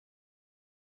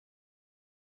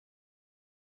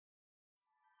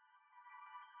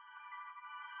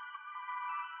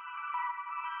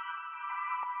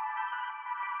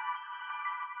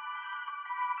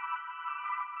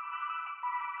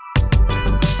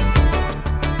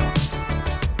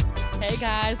Hey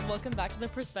guys, welcome back to the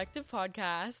Perspective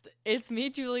Podcast. It's me,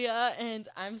 Julia, and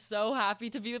I'm so happy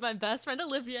to be with my best friend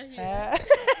Olivia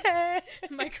here.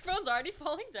 Microphone's already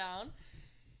falling down.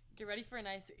 Get ready for a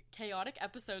nice chaotic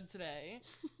episode today.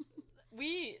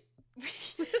 We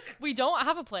don't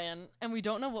have a plan, and we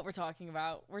don't know what we're talking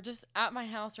about. We're just at my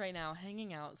house right now,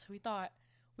 hanging out, so we thought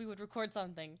we would record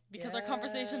something because our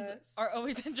conversations are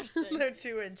always interesting. They're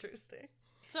too interesting.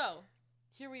 So,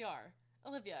 here we are.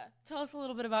 Olivia, tell us a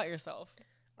little bit about yourself.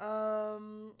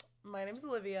 My name's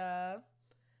Olivia.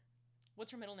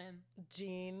 What's your middle name?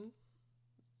 Jean.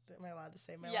 Am I allowed to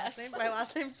say my Yes. last name? My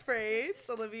last name's Frates.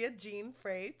 Olivia Jean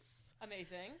Frates.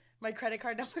 Amazing. My credit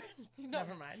card number? No,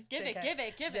 Never mind. Give JK.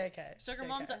 it. JK. Sugar JK.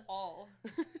 moms at all.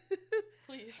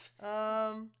 Please.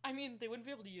 I I mean, they wouldn't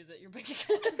be able to use it. Your bank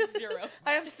account is zero.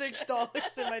 have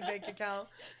 $6 in my bank account.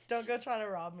 Don't go trying to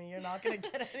rob me. You're not going to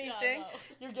get anything. no.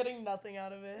 You're getting nothing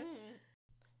out of it.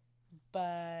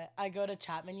 But I go to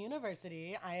Chapman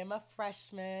University. I am a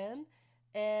freshman,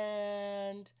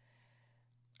 and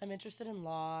I'm interested in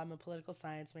law. I'm a political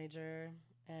science major,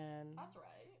 and That's right.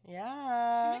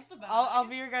 yeah, She makes the bag. I'll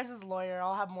be your guys' lawyer.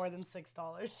 I'll have more than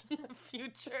 $6 in the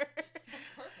future. That's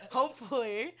perfect.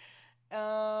 Hopefully.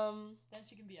 Then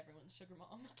she can be everyone's sugar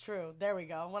mom. True. There we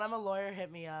go. When I'm a lawyer, hit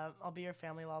me up. I'll be your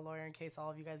family law lawyer in case all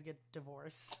of you guys get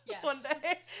divorced Yes. one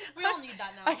day. We all need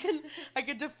that now. I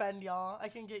can defend y'all. I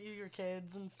can get you your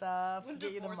kids and stuff. When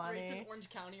Get you the divorce rates in money. Orange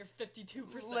County are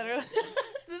 52%. Literally.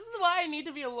 This is why I need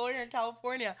to be a lawyer in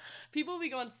California. People be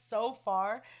going so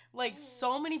far. Like,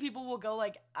 so many people will go,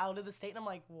 like, out of the state. And I'm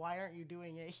like, why aren't you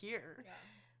doing it here? Yeah.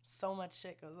 So much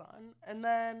shit goes on. And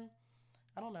then,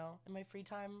 I don't know. In my free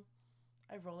time,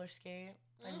 I roller skate.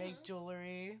 I make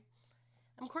jewelry.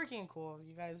 I'm quirky and cool.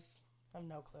 You guys have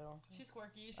no clue. She's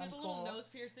quirky. She I'm has a little cool. nose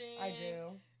piercing. I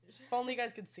do. If only you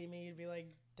guys could see me, you'd be like,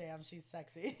 damn, she's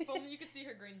sexy. If only you could see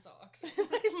her green socks.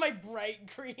 my bright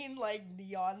green, like,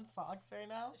 neon socks right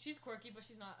now. She's quirky, but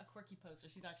she's not a quirky poser.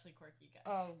 She's actually quirky, guys.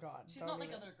 Oh, God. She's not like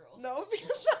other girls. No,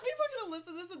 because now people are going to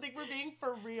listen to this and think we're being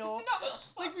for real. No.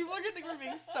 Like, people are going to think we're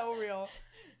being so real.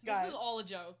 Guys, This is all a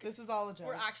joke. This is all a joke.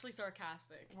 We're actually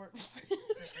sarcastic. Wait,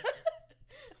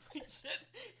 shit.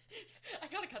 I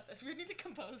gotta cut this. We need to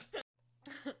compose.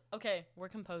 Okay, we're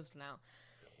composed now.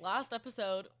 Last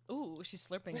episode... Ooh, she's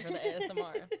slurping for the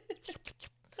ASMR.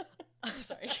 I'm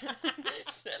sorry. Shit.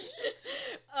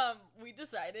 We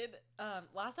decided...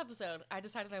 last episode, I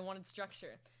decided I wanted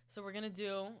structure. So we're gonna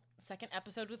do second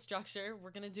episode with structure.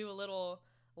 We're gonna do a little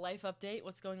life update,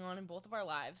 what's going on in both of our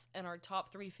lives, and our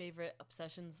top 3 favorite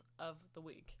obsessions of the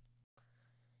week.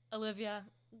 Olivia,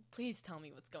 please tell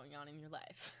me what's going on in your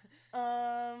life.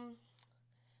 I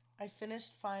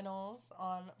finished finals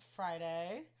on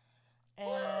Friday,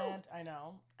 and I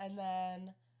know. And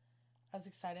then I was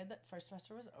excited that first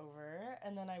semester was over,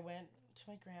 and then I went to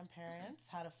my grandparents,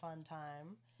 had a fun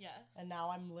time. Yes. And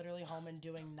now I'm literally home and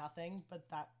doing nothing, but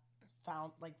that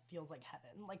feels like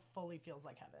heaven. Like, fully feels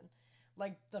like heaven.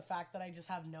 Like, the fact that I just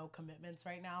have no commitments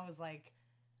right now is, like,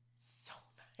 so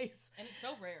nice. And it's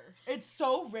so rare. It's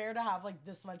so rare to have, like,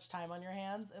 this much time on your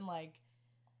hands and, like,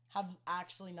 have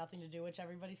actually nothing to do, which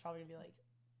everybody's probably gonna be like,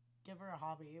 give her a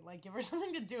hobby. Like, give her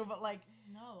something to do, but, like...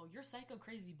 No, you're psycho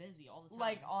crazy busy all the time.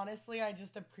 Like, honestly, I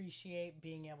just appreciate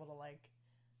being able to, like,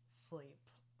 sleep.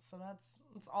 So that's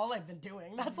all I've been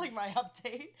doing. That's, like, my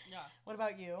update. Yeah. What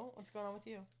about you? What's going on with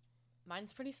you?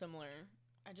 Mine's pretty similar.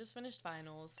 I just finished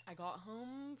finals. I got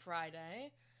home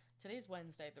Friday. Today's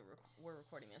Wednesday that we're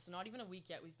recording this. So not even a week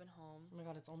yet. We've been home. Oh my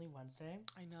god, it's only Wednesday?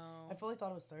 I know. I fully thought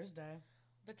it was Thursday.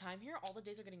 The time here, all the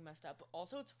days are getting messed up. But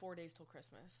also, it's 4 days till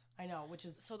Christmas. I know, which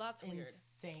is so that's weird.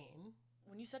 Insane.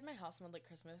 When you said my house smelled like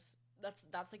Christmas,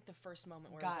 that's like the first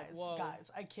moment where guys, I was like, whoa.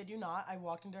 Guys, I kid you not. I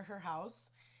walked into her house,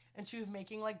 and she was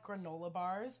making, like, granola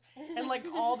bars, and, like,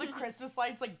 all the Christmas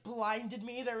lights, like, blinded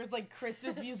me. There was, like,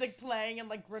 Christmas music playing and,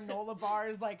 like, granola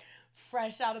bars, like,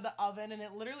 fresh out of the oven, and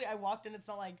it literally, I walked in, it's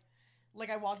not like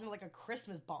I walked into, like, a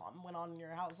Christmas bomb went on in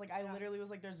your house. Like, I literally was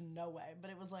like, there's no way,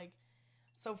 but it was, like,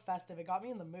 so festive. It got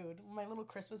me in the mood. My little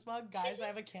Christmas mug. Guys, I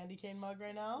have a candy cane mug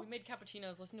right now. We made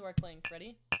cappuccinos. Listen to our clink.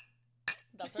 Ready?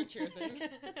 That's our cheersing.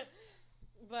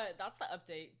 But that's the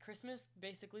update. Christmas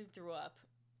basically threw up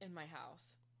in my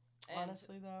house. And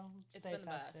honestly, though, it's stay been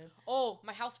the festive. best. Oh,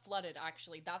 my house flooded,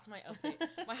 actually. That's my update.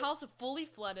 My house fully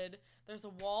flooded. There's a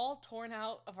wall torn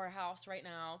out of our house right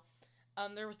now.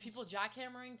 There was people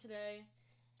jackhammering today.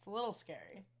 It's a little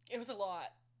scary. It was a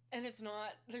lot. And it's not.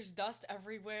 There's dust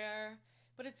everywhere.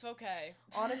 But it's okay.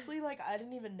 Honestly, like, I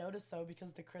didn't even notice, though,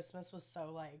 because the Christmas was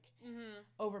so, like,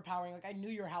 overpowering. Like, I knew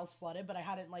your house flooded, but I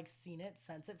hadn't, like, seen it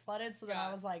since it flooded. So then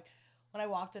I was, like, when I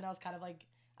walked in, I was kind of, like,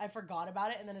 I forgot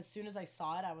about it, and then as soon as I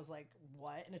saw it, I was like,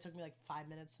 what? And it took me like 5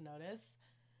 minutes to notice.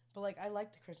 But like, I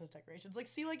like the Christmas decorations. Like,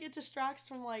 see, like, it distracts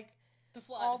from like the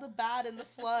flood, all the bad in the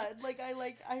flood.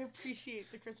 I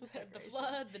appreciate the Christmas decorations. The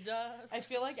flood, the dust. I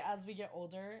feel like as we get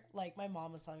older, like my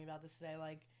mom was telling me about this today,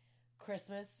 like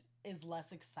Christmas is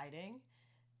less exciting.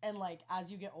 And like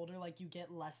as you get older, like you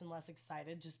get less and less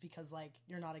excited just because like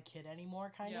you're not a kid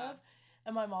anymore, kind of.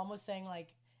 And my mom was saying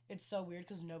like it's so weird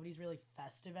because nobody's really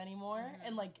festive anymore. Mm-hmm.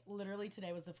 And like literally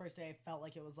today was the first day I felt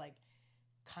like it was like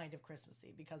kind of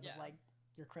Christmassy because of like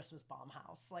your Christmas bomb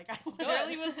house. Like I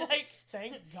literally was like,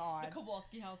 thank God. The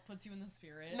Kowalski house puts you in the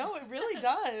spirit. No, it really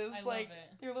does. I like love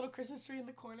it. Your little Christmas tree in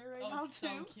the corner right now it's too.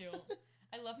 So cute.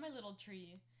 I love my little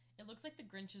tree. It looks like the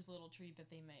Grinch's little tree that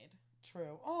they made.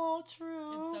 True. Oh,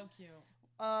 true. It's so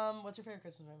cute. What's your favorite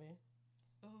Christmas movie?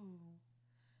 Ooh.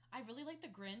 I really like the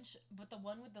Grinch, but the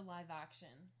one with the live action.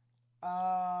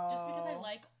 Oh. Just because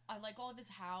I like all of his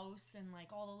house and like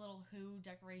all the little Who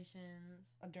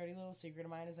decorations. A dirty little secret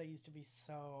of mine is I used to be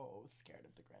so scared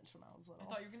of the Grinch when I was little. I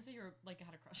thought you were gonna say you were like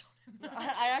had a crush on him.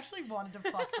 I actually wanted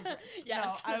to fuck the Grinch.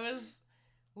 Yes. No, I was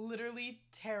literally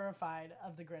terrified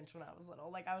of the Grinch when I was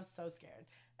little. Like I was so scared.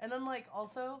 And then like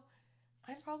also,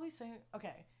 I'd probably say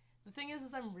okay. The thing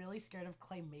is I'm really scared of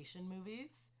claymation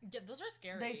movies. Yeah, those are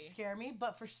scary. They scare me,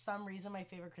 but for some reason my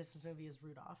favorite Christmas movie is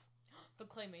Rudolph. The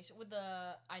claymation with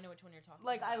the I know which one you're talking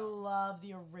like, about. I love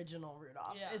the original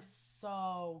Rudolph. Yeah. It's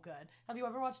so good. Have you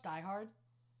ever watched Die Hard?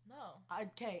 No.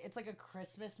 Okay, it's like a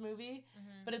Christmas movie,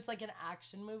 but it's like an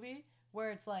action movie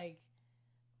where it's like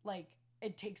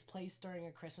it takes place during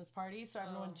a Christmas party, so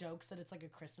everyone jokes that it's like a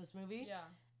Christmas movie. Yeah.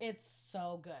 It's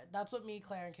so good. That's what me,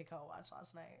 Claire, and Keiko watched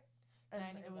last night.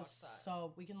 And it was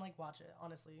so... We can, like, watch it,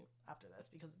 honestly, after this,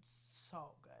 because it's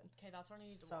so good. Okay, that's what I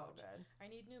need to watch. So good. I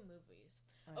need new movies.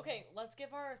 Okay, let's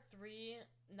give our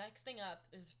next thing up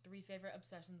is 3 favorite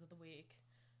obsessions of the week.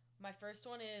 My first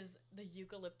one is the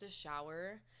eucalyptus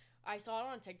shower. I saw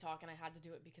it on TikTok, and I had to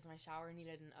do it because my shower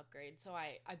needed an upgrade. So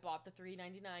I bought the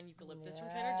 $3.99 eucalyptus from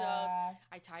Trader Joe's.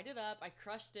 I tied it up. I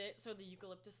crushed it so the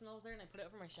eucalyptus smell was there, and I put it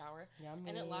over my shower. Yummy.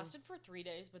 And it lasted for 3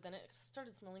 days, but then it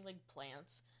started smelling like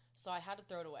plants. So I had to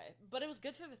throw it away. But it was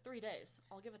good for the 3 days.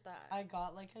 I'll give it that. I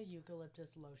got, like, a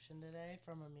eucalyptus lotion today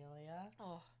from Amelia.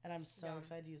 Oh. And I'm so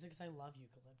excited to use it because I love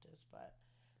eucalyptus. But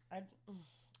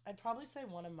I'd probably say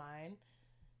one of mine,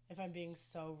 if I'm being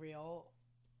so real.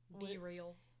 Be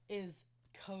real. Is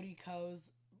Cody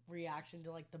Ko's reaction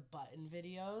to, like, the button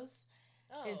videos.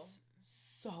 Oh. It's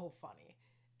so funny.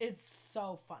 It's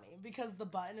so funny. Because the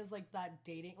button is, like, that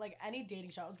dating... Like, any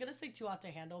dating show. I was going to say Too Hot to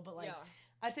Handle, but, like... Yeah.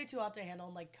 I'd say Too Hot to Handle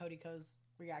and, like, Cody Ko's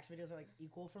reaction videos are, like,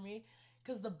 equal for me.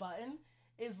 Because the button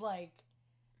is, like...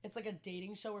 It's, like, a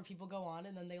dating show where people go on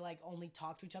and then they, like, only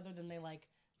talk to each other. Then they, like,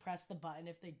 press the button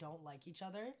if they don't like each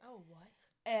other. Oh, what?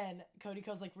 And Cody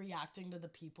Ko's, like, reacting to the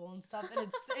people and stuff.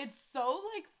 And it's so,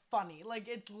 like, funny. Like,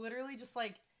 it's literally just,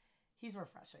 like... He's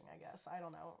refreshing, I guess. I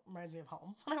don't know. Reminds me of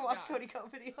home when I watch Cody Ko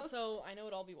videos. So, I know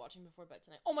what I'll be watching before bed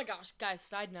tonight. Oh, my gosh. Guys,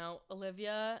 side note.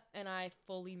 Olivia and I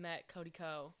fully met Cody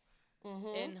Ko.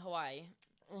 In Hawaii.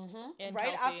 Right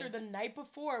Kelsey. After the night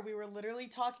before, we were literally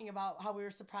talking about how we were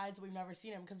surprised that we've never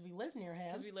seen him because we live near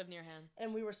him.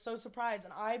 And we were so surprised.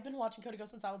 And I've been watching Cody Ko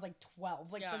since I was like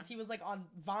 12. Like since he was like on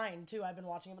Vine too, I've been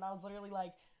watching him. And I was literally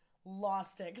like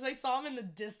lost it. Because I saw him in the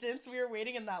distance. We were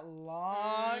waiting in that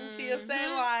long TSA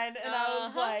line. And I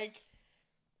was like...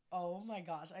 Oh my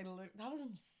gosh, that was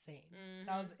insane.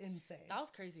 That was insane. That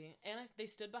was crazy. And they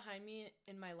stood behind me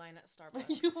in my line at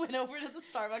Starbucks. You went over to the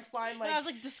Starbucks line like... And I was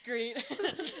like discreet. I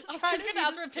was just going to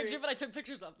ask for a picture, but I took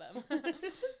pictures of them.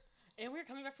 And we were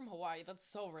coming back from Hawaii. That's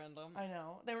so random. I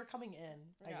know. They were coming in,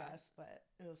 I guess, but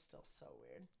it was still so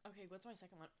weird. Okay, what's my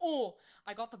second one? Oh,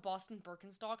 I got the Boston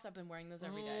Birkenstocks. I've been wearing those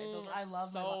every day. Those are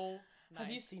so nice. Have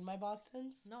you seen my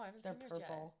Bostons? No, I haven't seen yours yet. They're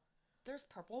purple. There's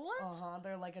purple ones?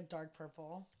 They're like a dark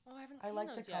purple. Oh, I haven't seen those yet.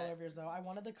 I like the color of yours, though. I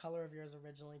wanted the color of yours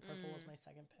originally. Purple was my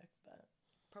second pick, but...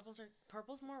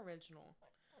 Purple's more original.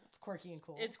 It's quirky and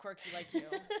cool. It's quirky like you.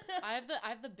 I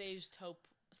have the beige taupe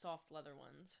soft leather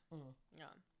ones. Yeah.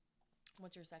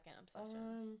 What's your second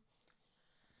obsession?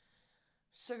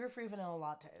 Sugar-free vanilla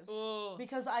lattes. Ooh.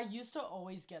 Because I used to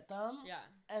always get them. Yeah.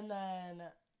 And then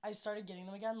I started getting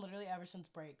them again literally ever since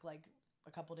break. Like... A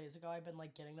couple days ago, I've been,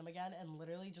 like, getting them again, and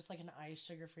literally just, like, an iced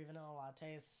sugar-free vanilla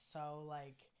latte is so,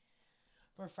 like,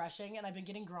 refreshing, and I've been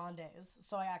getting grandes,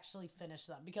 so I actually finished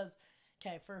them, because,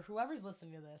 okay, for whoever's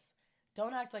listening to this,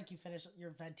 don't act like you finish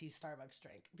your venti Starbucks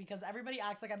drink, because everybody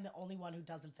acts like I'm the only one who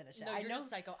doesn't finish it. No, you're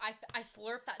just psycho. I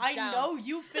slurp that down. I know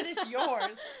you finish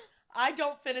yours. I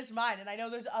don't finish mine, and I know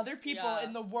there's other people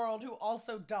in the world who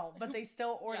also don't, but they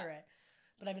still order it.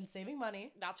 but I've been saving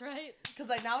money. That's right.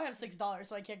 Because I now have $6,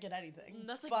 so I can't get anything.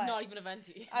 That's like but not even a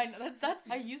venti.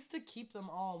 I used to keep them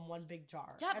all in one big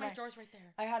jar. Yeah, my jar's right there.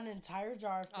 I had an entire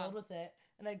jar filled with it,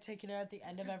 and I'd taken it at the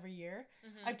end of every year.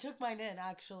 I took mine in,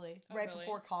 actually, right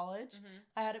before college.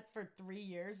 I had it for 3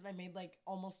 years, and I made, like,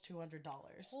 almost $200.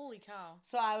 Holy cow.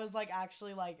 So I was, like,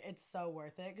 actually, like, it's so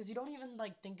worth it, because you don't even,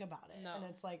 like, think about it. No. And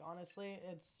it's, like, honestly,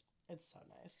 it's so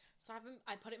nice. So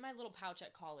I put it in my little pouch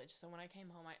at college, so when I came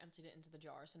home, I emptied it into the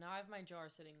jar. So now I have my jar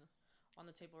sitting on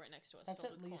the table right next to us. That's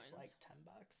filled at with least, coins.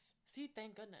 like, $10. See,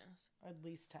 thank goodness. At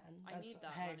least 10. I need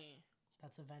that money.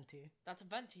 That's a venti. That's a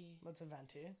venti. That's a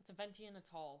venti. It's a venti and a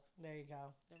tall. There you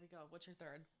go. There we go. What's your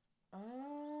third?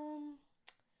 Oh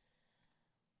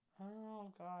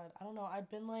God, I don't know. I've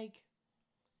been like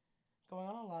going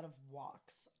on a lot of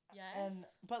walks.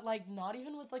 Yes. But like not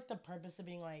even with like the purpose of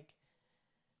being like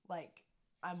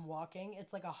I'm walking.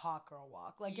 It's like a hot girl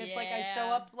walk. Like it's like I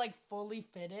show up like fully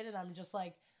fitted and I'm just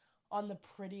like on the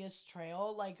prettiest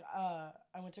trail. Like I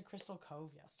went to Crystal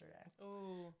Cove yesterday.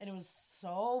 Ooh. And it was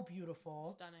so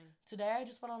beautiful. Stunning. Today I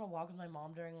just went on a walk with my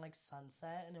mom during like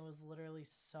sunset and it was literally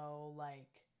so like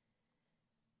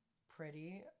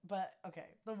pretty. But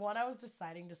okay, the one I was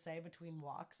deciding to say between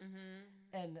walks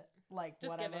and like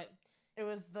just whatever. Give it. It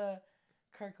was the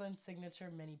Kirkland signature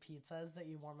mini pizzas that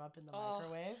you warm up in the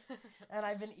microwave. And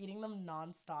I've been eating them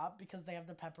nonstop because they have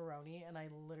the pepperoni and I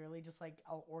literally just like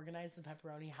I'll organize the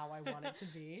pepperoni how I want it to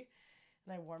be.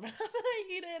 And I warm it up and I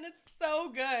eat it and it's so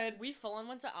good. We full on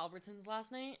went to Albertsons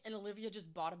last night and Olivia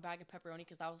just bought a bag of pepperoni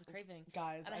because that was the craving.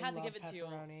 Guys, and I had to give it pepperoni.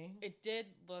 to you. It did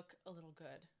look a little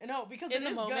good. No, because in it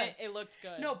the is moment good. it looked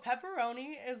good. No,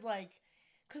 pepperoni is like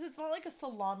because it's not like a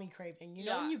salami craving. You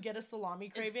know when you get a salami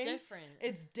craving? It's different.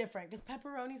 It's different because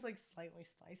pepperoni's like slightly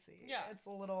spicy. Yeah. It's a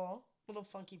little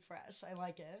funky fresh. I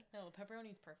like it. No, the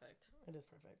pepperoni's perfect. It is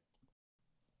perfect.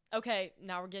 Okay,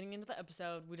 now we're getting into the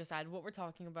episode. We decided what we're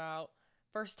talking about.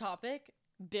 First topic,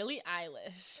 Billie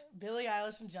Eilish. Billie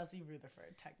Eilish and Jesse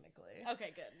Rutherford, technically.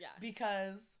 Okay, good, yeah.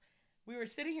 Because we were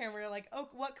sitting here and we were like, oh,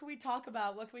 what can we talk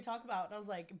about? What can we talk about? And I was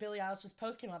like, Billie Eilish's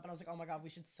post came up and I was like, oh my God, we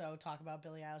should so talk about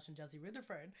Billie Eilish and Jesse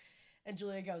Rutherford. And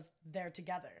Julia goes, they're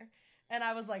together. And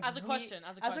I was like, As a question.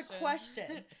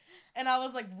 And I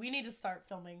was like, we need to start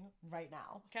filming right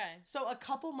now. Okay. So a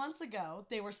couple months ago,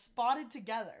 they were spotted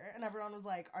together and everyone was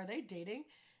like, are they dating?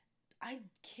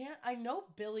 I know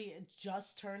Billie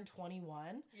just turned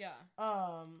 21. Yeah.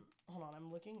 Hold on, I'm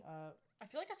looking up. I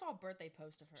feel like I saw a birthday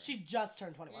post of her. She just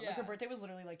turned 21. Yeah. Like, her birthday was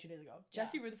literally, like, 2 days ago. Yeah.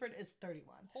 Jesse Rutherford is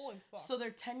 31. Holy fuck. So they're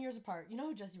 10 years apart. You know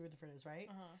who Jesse Rutherford is, right?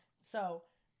 Uh-huh. So,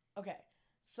 okay.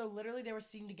 So, literally, they were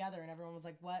seen together, and everyone was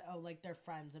like, what? Oh, like, they're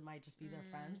friends. It might just be their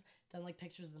friends. Then, like,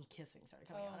 pictures of them kissing started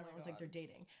coming out. Everyone was like, they're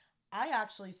dating. I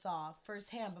actually saw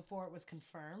firsthand before it was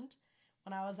confirmed.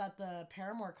 When I was at the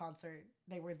Paramore concert,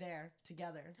 they were there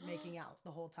together, making out the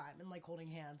whole time and, like,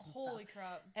 holding hands and stuff. Holy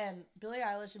crap. And Billie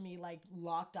Eilish and me, like,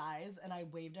 locked eyes, and I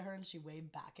waved at her, and she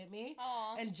waved back at me.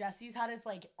 Aww. And Jesse's had his,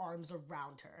 like, arms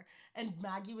around her. And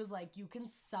Maggie was like, you can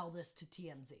sell this to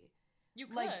TMZ. You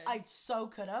could. Like, I so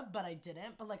could have, but I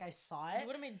didn't. But, like, I saw it. You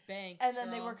would have made bank, And then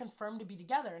girl. they were confirmed to be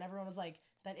together, and everyone was like,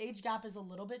 that age gap is a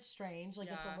little bit strange.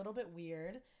 Like, it's a little bit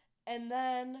weird. And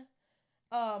then,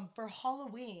 for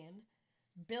Halloween,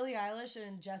 Billie Eilish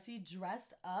and Jesse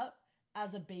dressed up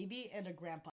as a baby and a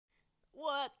grandpa.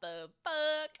 What the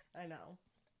fuck? I know.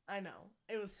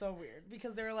 It was so weird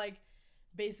because they were like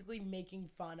basically making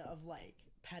fun of like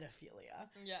pedophilia.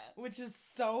 Yeah. Which is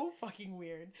so fucking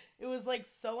weird. It was like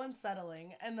so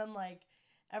unsettling. And then like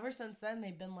ever since then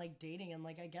they've been like dating and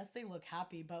like I guess they look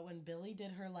happy. But when Billie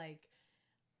did her like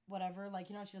whatever, like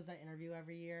you know how she does that interview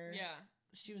every year? Yeah.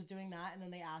 She was doing that and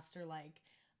then they asked her like,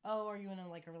 oh, are you in a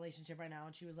relationship right now?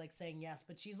 And she was like saying yes,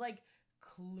 but she's like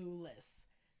clueless.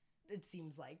 It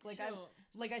seems like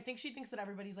I think she thinks that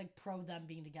everybody's like pro them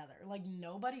being together. Like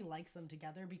nobody likes them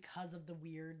together because of the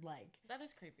weird like. That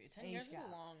is creepy. 10 years is a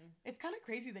long. It's kind of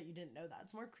crazy that you didn't know that.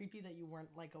 It's more creepy that you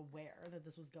weren't like aware that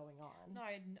this was going on. No,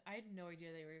 I had no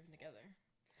idea they were even together.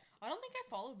 I don't think I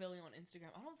follow Billie on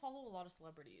Instagram. I don't follow a lot of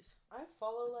celebrities. I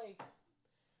follow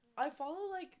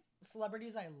like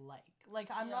celebrities I like.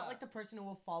 Like I'm not like the person who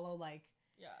will follow like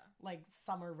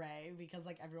Summer Rae because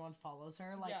like everyone follows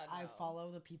her. Like I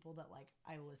follow the people that like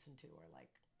I listen to or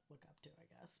like look up to, I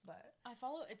guess. But I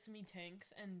follow It's Me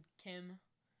Tanks and Kim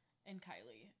and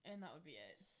Kylie, and that would be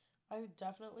it. I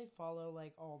definitely follow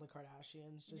like all the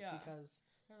Kardashians just because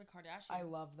they're the Kardashians. I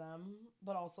love them,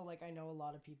 but also like I know a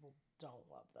lot of people don't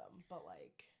love them, but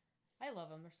like I love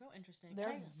them. They're so interesting.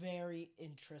 They're very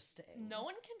interesting. No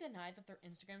one can deny that their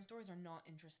Instagram stories are not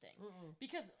interesting.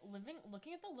 Because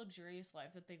looking at the luxurious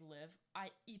life that they live, I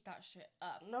eat that shit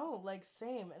up. No, like,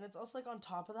 same. And it's also, like, on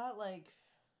top of that, like,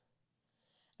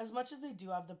 as much as they do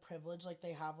have the privilege, like,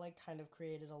 they have, like, kind of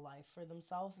created a life for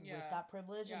themselves with that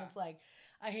privilege. And it's, like,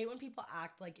 I hate when people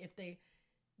act like if they,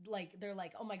 like, they're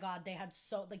like, oh my God, they had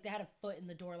a foot in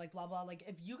the door, like, blah, blah. Like,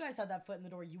 if you guys had that foot in the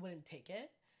door, you wouldn't take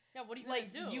it. Yeah, what are you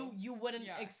like, gonna do? You wouldn't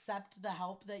accept the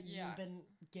help that you've been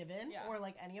given or,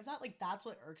 like, any of that. Like, that's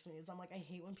what irks me is I'm like, I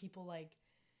hate when people, like,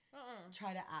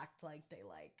 try to act like they,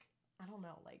 like, I don't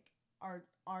know, like,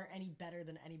 aren't any better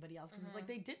than anybody else. Because it's like,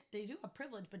 they do have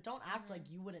privilege, but don't act like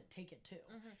you wouldn't take it too.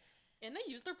 And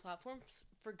they use their platforms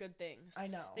for good things. I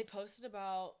know. They posted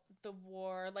about the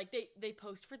war. Like, they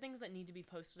post for things that need to be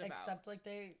posted about. Except, like,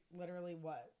 they literally,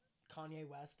 Kanye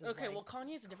West is, okay, like, well,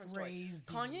 Kanye's a different crazy.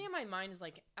 Story. Kanye, in my mind, is,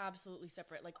 like, absolutely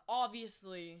separate. Like,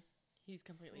 obviously, he's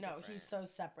completely different. No, he's so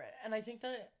separate. And I think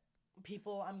that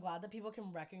I'm glad that people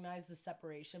can recognize the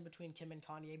separation between Kim and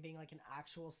Kanye being, like, an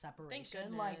actual separation. Thank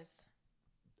goodness.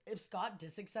 Like, if Scott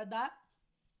Disick said that,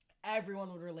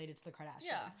 everyone would relate it to the Kardashians.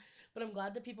 Yeah. But I'm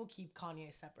glad that people keep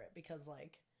Kanye separate because,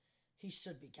 like, he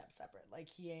should be kept separate. Like,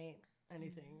 he ain't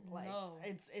anything. Like,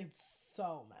 it's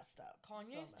so messed up.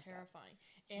 Kanye's terrifying.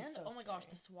 And, so oh my gosh,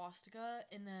 the swastika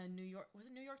in the New York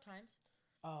Times?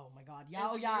 Oh my God.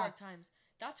 Yeah, New York Times.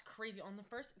 That's crazy. On the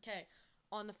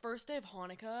first day of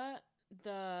Hanukkah,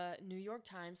 the New York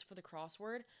Times, for the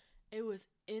crossword, it was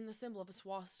in the symbol of a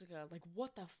swastika. Like,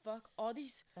 what the fuck? All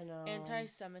these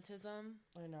anti-Semitism.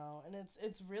 I know. And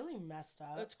it's really messed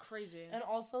up. It's crazy. And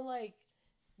also, like,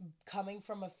 coming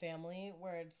from a family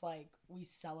where it's, like, we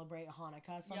celebrate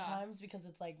Hanukkah sometimes because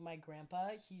it's, like, my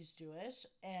grandpa, he's Jewish,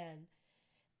 and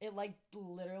it, like,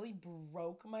 literally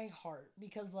broke my heart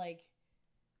because, like,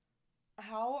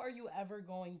 how are you ever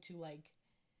going to, like,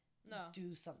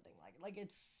 do something like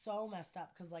it's so messed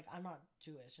up because, like, I'm not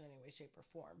Jewish in any way, shape, or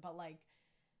form, but, like,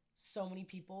 so many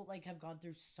people, like, have gone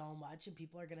through so much and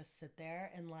people are gonna sit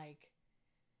there and, like,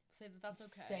 say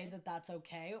that that's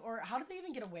okay. Or how did they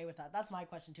even get away with that? That's my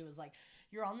question too, is, like,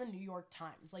 you're on the New York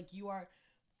Times, like, you are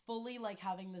fully, like,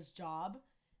 having this job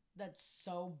that's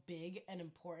so big and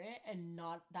important and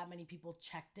not that many people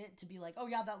checked it to be like, oh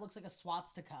yeah, that looks like a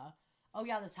swastika. Oh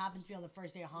yeah, this happens to be on the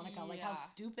first day of Hanukkah. Like, how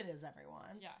stupid is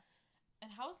everyone? Yeah. And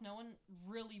how's no one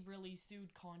really, really sued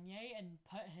Kanye and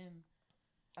put him...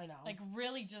 I know. Like,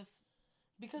 really just...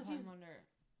 Because he's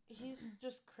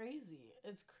just crazy.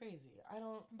 It's crazy.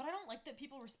 But I don't like that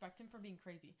people respect him for being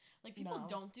crazy. Like, people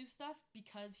don't do stuff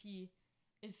because he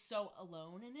is so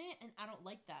alone in it, and I don't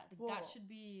like that. Like, that should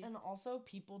be... And also,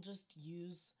 people just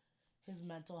use his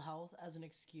mental health as an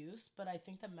excuse, but I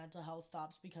think that mental health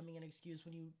stops becoming an excuse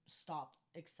when you stop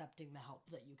accepting the help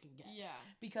that you can get. Yeah.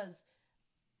 Because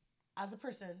as a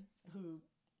person who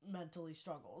mentally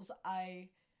struggles, I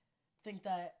think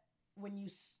that when you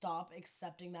stop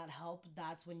accepting that help,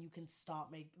 that's when you can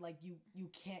stop you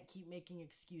can't keep making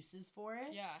excuses for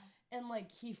it. Yeah. And,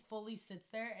 like, he fully sits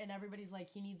there and everybody's like,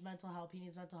 he needs mental help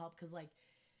because, like,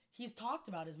 he's talked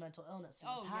about his mental illness in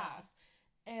the past.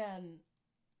 Yeah. And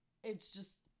it's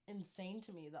just insane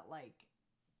to me that, like,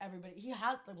 everybody, he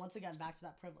has, like, once again, back to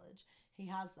that privilege, he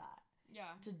has that. Yeah.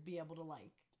 To be able to,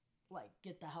 like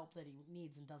get the help that he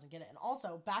needs and doesn't get it. And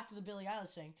also, back to the Billie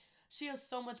Eilish thing, she has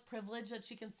so much privilege that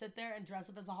she can sit there and dress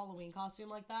up as a Halloween costume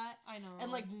like that. I know.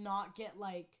 And, like, not get,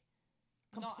 like,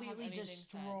 completely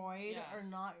destroyed or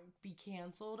not be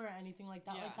canceled or anything like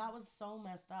that. Yeah. Like, that was so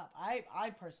messed up. I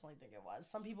personally think it was.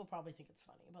 Some people probably think it's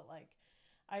funny, but, like,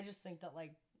 I just think that,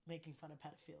 like, making fun of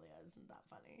pedophilia isn't that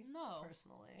funny. No.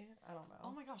 Personally. I don't know.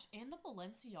 Oh my gosh. And the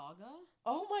Balenciaga.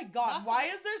 Oh my God. Why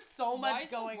is there so much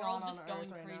going on just Earth going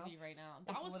right crazy now? right now?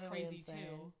 That was crazy insane.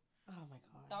 Too. Oh my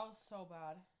God. That was so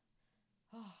bad.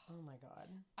 Oh my God.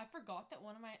 I forgot that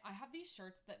I have these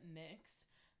shirts that mix.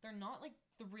 They're not like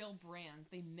the real brands.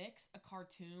 They mix a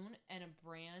cartoon and a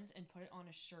brand and put it on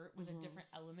a shirt with a different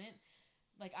element.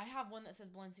 Like, I have one that says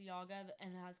Balenciaga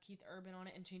and it has Keith Urban on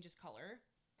it and changes color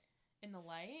in the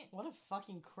light. What a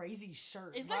fucking crazy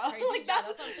shirt. Isn't that crazy? Like, that's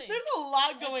what I'm saying. There's a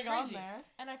lot going on there.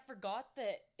 And I forgot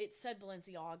that it said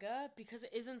Balenciaga because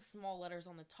it is in small letters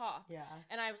on the top. Yeah.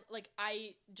 And I was like,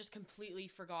 I just completely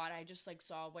forgot. I just, like,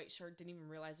 saw a white shirt, didn't even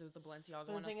realize it was the Balenciaga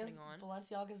one I was putting on.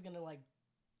 Balenciaga's gonna, like,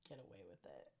 get away with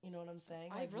it. You know what I'm saying?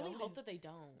 Like, I really hope that they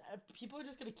don't. People are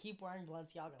just gonna keep wearing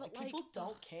Balenciaga. But, like, people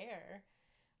don't care.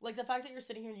 Like, the fact that you're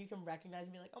sitting here and you can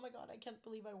recognize me, like, oh my God, I can't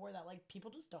believe I wore that. Like,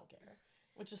 people just don't care.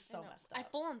 Which is so I know. messed up. I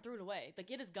full on threw it away.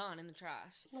 Like, it is gone in the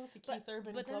trash. Not the Keith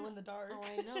Urban but glow then- in the dark. Oh,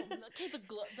 I know. Okay,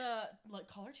 the like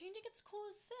color changing, it's cool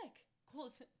as sick. Cool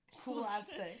as sick.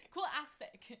 Cool as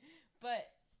sick.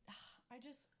 But I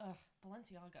just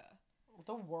Balenciaga.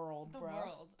 The world, The bro.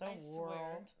 world. The I world.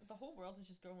 swear. The whole world is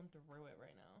just going through it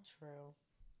right now. True.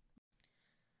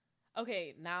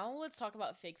 Okay, now let's talk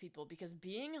about fake people, because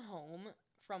being home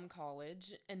from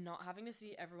college and not having to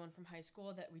see everyone from high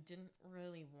school that we didn't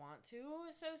really want to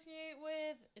associate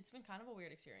with, it's been kind of a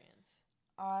weird experience.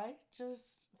 I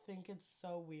just think it's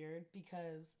so weird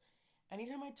because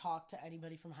anytime I talk to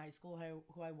anybody from high school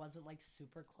who I wasn't like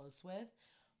super close with,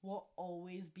 will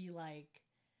always be like,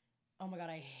 oh my god,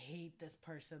 I hate this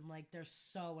person. Like, they're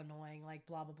so annoying, like,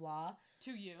 blah, blah, blah.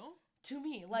 To you? To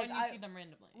me. Like, when you see them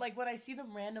randomly. Like, when I see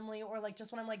them randomly, or, like,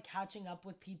 just when I'm, like, catching up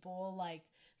with people, like,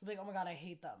 they'll be like, oh my god, I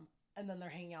hate them. And then they're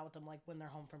hanging out with them, like, when they're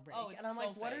home from break. Oh, it's and I'm so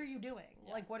like, what fake. are you doing?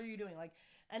 Yeah. Like, what are you doing? Like,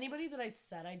 anybody that I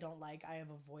said I don't like, I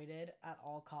have avoided at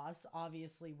all costs,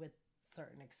 obviously with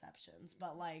certain exceptions.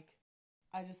 But, like,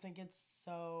 I just think it's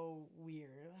so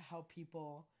weird how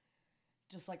people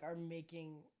just, like, are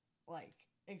making, like,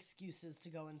 excuses to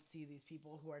go and see these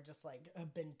people who are just, like,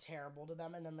 have been terrible to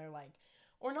them, and then they're like,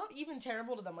 or not even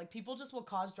terrible to them, like, people just will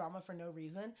cause drama for no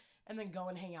reason and then go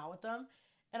and hang out with them.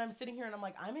 And I'm sitting here and I'm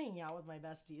like, I'm hanging out with my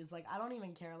besties, like, I don't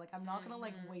even care, like, I'm not gonna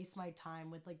like waste my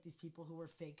time with like these people who were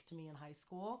fake to me in high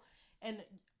school. And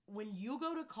when you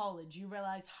go to college, you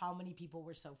realize how many people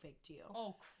were so fake to you.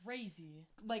 Oh, crazy.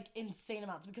 Like, insane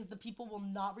amounts, because the people will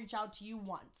not reach out to you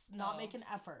once, not make an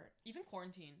effort. Even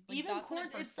quarantine. Like, Even that's when it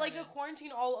quarantine, first it's like a started.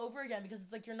 quarantine all over again, because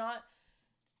it's like you're not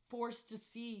forced to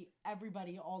see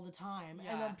everybody all the time,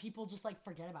 Yeah. and then people just like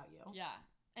forget about you. Yeah.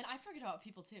 And I forget about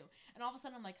people too. And all of a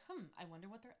sudden I'm like, I wonder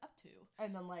what they're up to.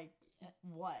 And then like,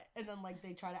 what? And then like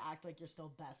they try to act like you're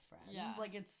still best friends. Yeah.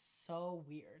 Like, it's so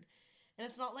weird. And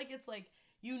it's not like it's like,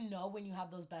 you know, when you have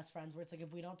those best friends where it's like,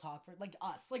 if we don't talk for, like,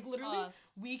 us, like, literally,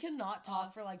 we cannot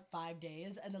talk for like 5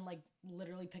 days and then like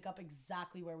literally pick up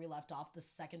exactly where we left off the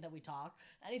second that we talk.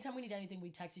 Anytime we need anything, we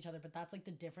text each other. But that's like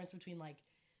the difference between like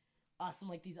us and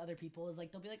like these other people, is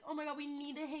like they'll be like, oh my god, we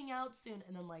need to hang out soon,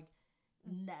 and then like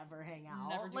never hang out.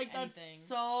 Never do like anything. That's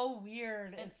so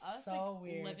weird. And It's us, so like,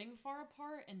 weird. living far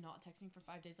apart and not texting for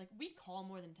 5 days, like, we call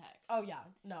more than text. Oh yeah,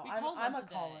 no, We I'm call a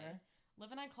once a caller. day.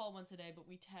 Liv and I call once a day, but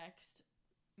we text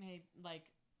maybe like,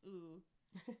 ooh.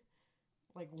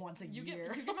 Like once a You year.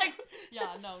 get, you get Like,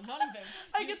 yeah, no, not even.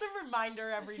 I get the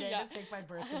reminder every day Yeah. to take my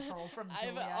birth control from I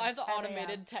Julia. have the 10 a.m.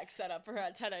 automated text set up for her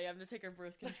at 10 a.m. to take her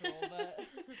birth control, but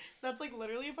That's like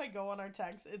literally, if I go on our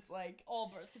text, it's like all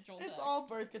birth control it's text. all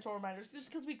birth control reminders, just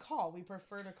because we call. We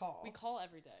prefer to call. We call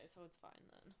every day, so it's fine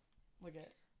then. Look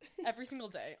at Every single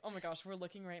day. Oh my gosh, we're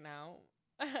looking right now.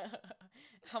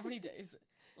 How many days?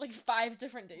 Like 5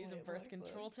 different days of Wait, birth look.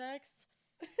 control texts.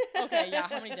 Okay, yeah,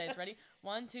 how many days? Ready?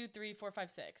 1, 2, 3, 4, 5,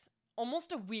 6.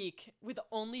 Almost a week with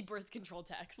only birth control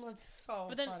texts. That's so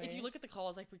But then funny. if you look at the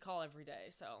calls, like, we call every day,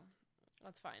 so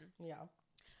that's fine. Yeah.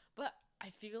 But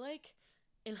I feel like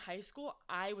in high school,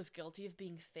 I was guilty of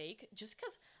being fake just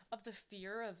because of the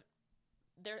fear of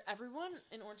everyone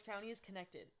in Orange County is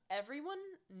connected. Everyone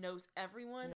knows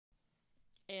everyone,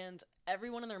 and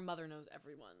everyone and their mother knows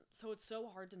everyone. So it's so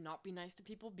hard to not be nice to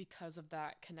people because of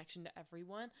that connection to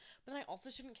everyone. But then I also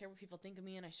shouldn't care what people think of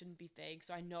me, and I shouldn't be fake.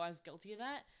 So I know I was guilty of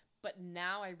that. But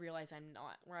now I realize I'm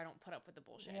not, where I don't put up with the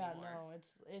bullshit anymore. Yeah,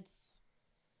 no, it's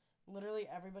literally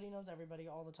everybody knows everybody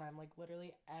all the time. Like,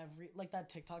 literally like that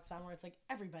TikTok sound where it's like,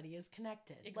 everybody is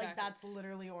connected. Exactly. Like, that's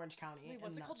literally Orange County. Wait,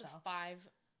 what's in it a called? The nutshell. 5...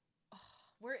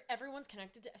 where everyone's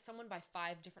connected to someone by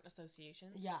 5 different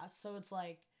associations. Yeah, so it's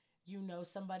like, you know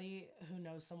somebody who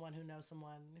knows someone who knows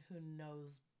someone who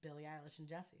knows Billie Eilish and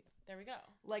Jessie. There we go.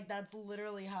 Like, that's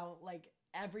literally how, like,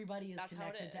 everybody is That's how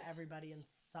it connected to is. everybody in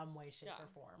some way, shape, Yeah. or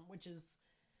form, which is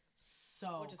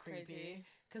so creepy. Crazy.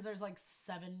 Because there's, like,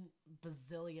 7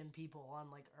 bazillion people on,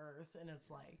 like, Earth, and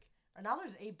it's like... Or now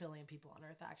there's 8 billion people on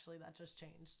Earth, actually. That just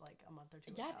changed, like, a month or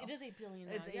two ago. Yeah, it is 8 billion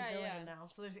now. It's 8 yeah, billion yeah. now.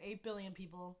 So there's 8 billion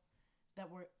people that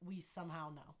we somehow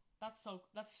know. That's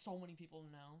so many people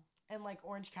know. And, like,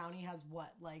 Orange County has,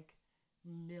 what, like,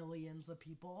 millions of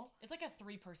people? It's like a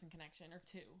 3-person connection, or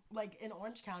 2. Like, in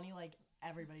Orange County, like,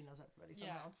 everybody knows everybody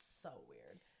somehow. Yeah. It's so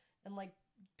weird. And, like,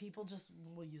 people just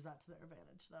will use that to their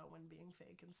advantage, though, when being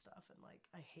fake and stuff. And, like,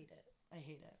 I hate it. I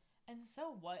hate it. And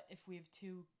so what if we have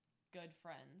 2 good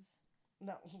friends,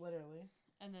 No, literally.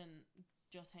 and then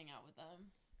just hang out with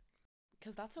them?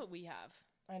 Because that's what we have.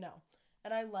 I know.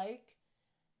 And I like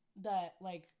that,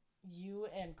 like, you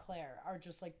and Claire are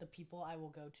just, like, the people I will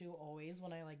go to always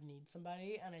when I, like, need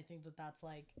somebody. And I think that that's,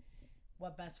 like,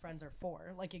 what best friends are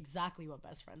for, like exactly what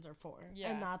best friends are for.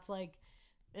 Yeah. And that's like,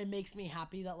 it makes me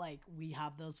happy that like we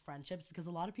have those friendships, because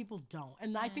a lot of people don't.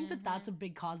 And I think that that's a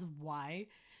big cause of why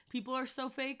people are so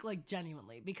fake, like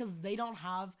genuinely, because they don't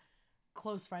have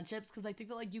close friendships. Because I think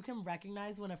that like you can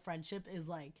recognize when a friendship is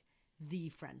like the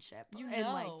friendship, and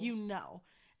like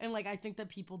and like I think that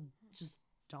people just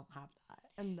don't have that,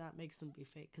 and that makes them be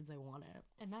fake because they want it,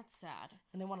 and that's sad,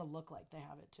 and they want to look like they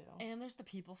have it too. And there's the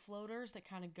people floaters that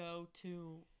kind of go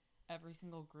to every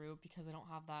single group because they don't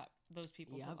have those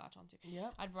people to latch onto.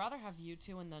 Yep. I'd rather have you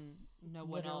two and then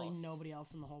literally nobody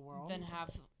else in the whole world than have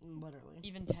literally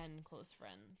even 10 close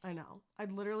friends. I know.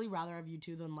 I'd literally rather have you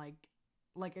two than like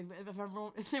if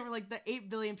everyone, if they were like the 8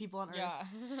 billion people on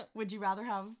Earth, would you rather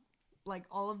have like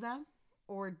all of them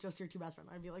or just your two best friends?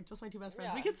 I'd be like, just my two best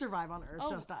friends. We could survive on Earth,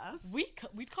 just us.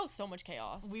 We'd cause so much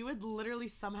chaos. We would literally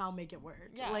somehow make it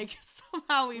work. Yeah. Like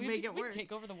somehow we'd make it work. We'd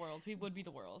take over the world. We would be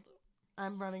the world.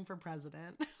 I'm running for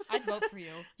president. I'd vote for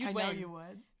you. You'd win. I know you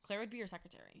would. Claire would be your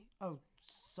secretary. Oh,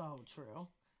 so true.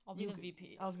 I'll be the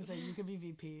VP. I was gonna say you could be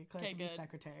VP. Claire could be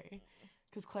secretary.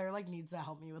 Because Claire like needs to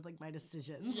help me with like my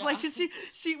decisions. Yeah. Like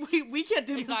we can't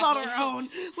do this on our own.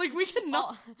 Like we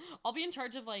cannot. I'll be in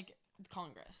charge of like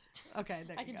Congress. Okay,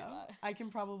 there you go. I can do that. I can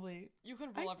probably. You can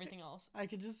rule everything else. I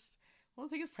could just. Well,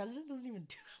 the thing is, president doesn't even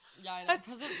do that much. Yeah, I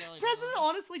know. President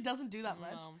honestly doesn't do that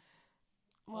much. No.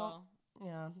 Well,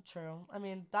 yeah, true. I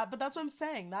mean but that's what I'm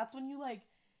saying. That's when you like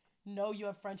know you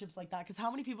have friendships like that. Because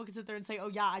how many people can sit there and say, "Oh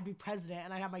yeah, I'd be president,"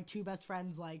 and I'd have my two best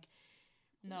friends like.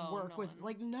 Work with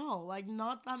like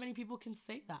not that many people can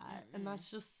say that, and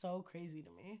that's just so crazy to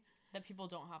me that people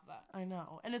don't have that. I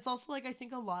know. And it's also like I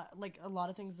think a lot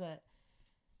of things that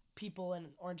people in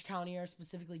Orange County are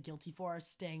specifically guilty for are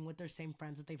staying with their same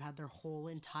friends that they've had their whole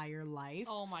entire life.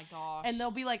 Oh my gosh. And they'll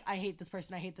be like, I hate this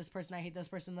person, I hate this person, I hate this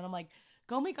person. And then I'm like,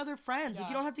 go make other friends. Like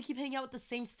you don't have to keep hanging out with the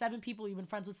same 7 people you've been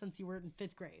friends with since you were in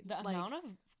 5th grade. The amount of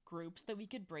groups that we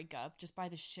could break up just by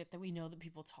the shit that we know that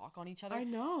people talk on each other. I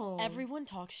know. Everyone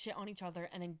talks shit on each other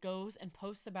and then goes and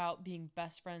posts about being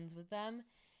best friends with them.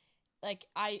 Like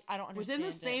I don't understand. Within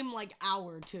the same like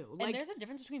hour too. Like, and there's a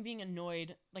difference between being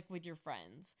annoyed like with your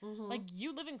friends. Like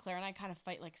you live in Claire and I kind of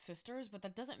fight like sisters, but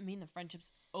that doesn't mean the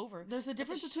friendship's over. There's a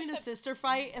difference between a sister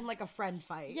fight and like a friend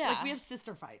fight. Yeah. Like we have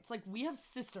sister fights. Like we have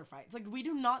sister fights. Like we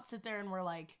do not sit there and we're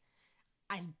like,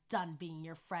 I'm done being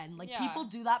your friend. Like people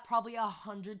do that probably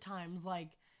 100 times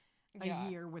like a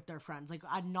year with their friends. Like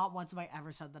not once have I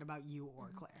ever said that about you or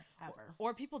Claire ever.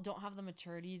 Or people don't have the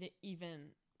maturity to even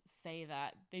say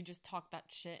that. They just talk that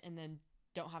shit and then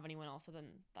don't have anyone else, so then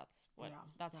that's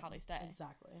how they stay.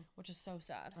 Exactly. Which is so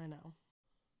sad. I know.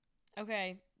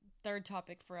 Okay, third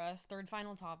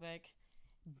final topic,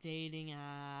 dating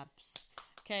apps.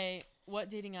 Okay, what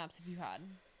dating apps have you had?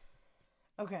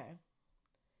 Okay.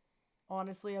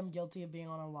 Honestly, I'm guilty of being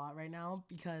on a lot right now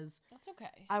because that's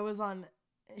okay. I was on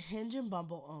Hinge and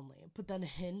Bumble only, but then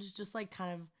Hinge just like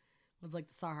kind of was like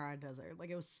the Sahara Desert. Like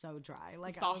it was so dry.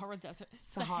 Like Sahara Desert.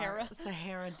 Sahara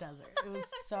Desert. It was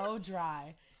so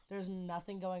dry. There's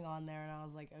nothing going on there, and I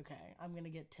was like, okay, I'm gonna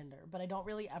get Tinder. But I don't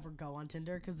really ever go on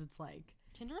Tinder because it's like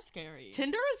Tinder is scary.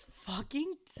 Tinder is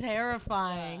fucking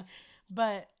terrifying. Yeah.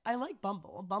 But I like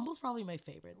Bumble. Bumble's probably my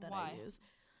favorite that I use.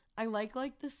 I like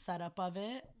the setup of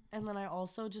it, and then I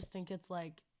also just think it's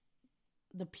like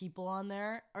the people on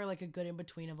there are like a good in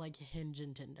between of like Hinge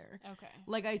and Tinder. Okay.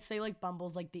 Like I say like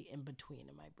Bumble's like the in between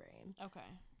in my brain. Okay.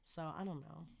 So I don't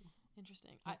know.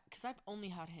 Interesting. Because I've only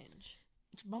had Hinge.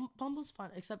 Bumble's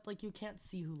fun, except like you can't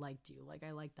see who liked you. Like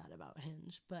I like that about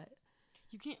Hinge, but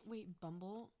you can't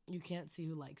Bumble? You can't see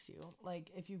who likes you.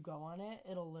 Like if you go on it,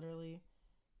 it'll literally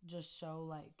just show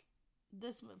like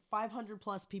this 500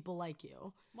 plus people like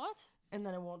you. What? And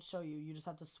then it won't show you. You just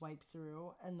have to swipe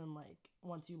through. And then, like,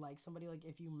 once you like somebody, like,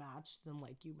 if you match, then,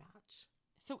 like, you match.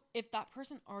 So, if that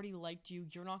person already liked you,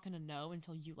 you're not going to know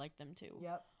until you like them, too.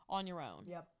 Yep. On your own.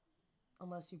 Yep.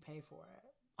 Unless you pay for it.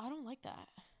 I don't like that.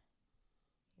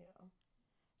 Yeah.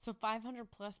 So,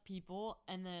 500 plus people,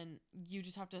 and then you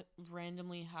just have to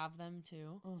randomly have them,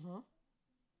 too? Mm-hmm.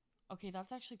 Okay,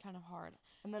 that's actually kind of hard.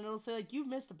 And then it'll say, like, you've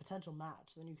missed a potential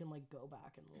match. Then you can, like, go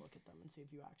back and look at them and see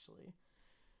if you actually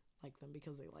like them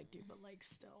because they liked you, but like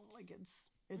still like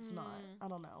it's not, I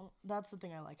don't know. That's the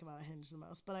thing I like about Hinge the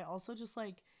most. But I also just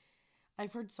like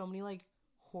I've heard so many like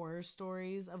horror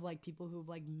stories of like people who've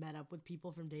like met up with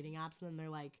people from dating apps and then they're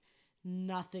like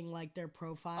nothing like their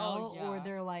profile. Or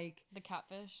they're like the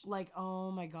catfish. Like,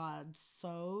 oh my god,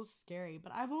 so scary.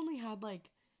 But I've only had like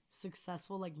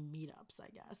successful like meetups, I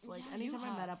guess. Like anytime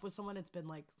I met up with someone, it's been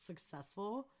like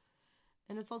successful.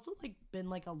 And it's also, like, been,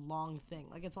 like, a long thing.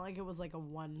 Like, it's not like it was, like, a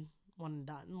one and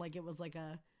done. Like, it was, like,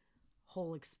 a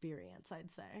whole experience,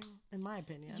 I'd say, in my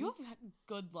opinion. You have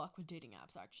good luck with dating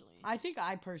apps, actually. I think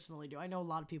I personally do. I know a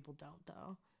lot of people don't,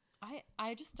 though.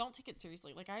 I just don't take it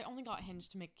seriously. Like, I only got Hinge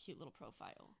to make a cute little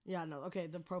profile. Yeah, no, okay,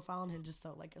 the profile on Hinge is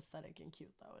so, like, aesthetic and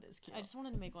cute, though. It is cute. I just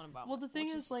wanted to make one about Well, the thing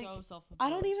is, like, so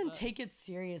I don't even take it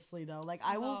seriously, though. Like,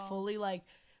 I will fully, like,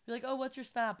 be like, oh, what's your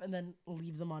Snap? And then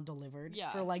leave them on delivered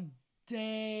for, like,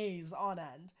 days on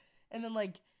end. And then,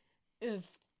 like, if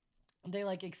they,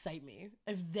 like, excite me,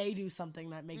 if they do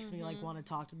something that makes me, like, want to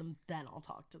talk to them, then I'll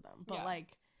talk to them. But, like,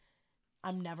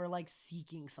 I'm never, like,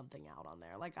 seeking something out on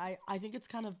there. Like, I think it's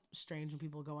kind of strange when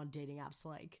people go on dating apps to,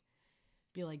 like,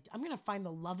 be like, I'm going to find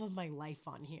the love of my life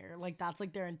on here. Like, that's,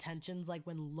 like, their intentions, like,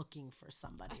 when looking for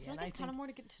somebody. I feel like it's kind of more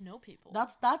to get to know people.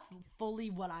 That's fully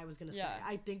what I was going to say.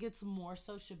 I think it's more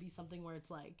so should be something where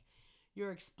it's, like,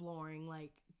 you're exploring,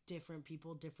 like, different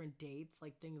people, different dates,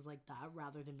 like, things like that,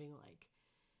 rather than being like,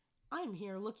 I'm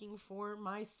here looking for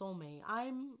my soulmate.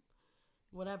 I'm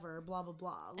whatever, blah, blah,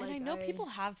 blah. Like, and I know people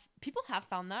have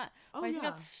found that. But I think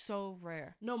that's so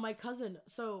rare. No, my cousin,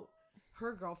 so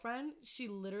her girlfriend, she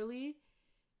literally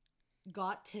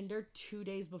got Tinder 2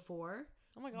 days before.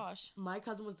 Oh my gosh. My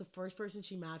cousin was the first person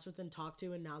she matched with and talked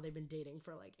to, and now they've been dating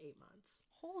for like 8 months.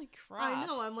 Holy crap. I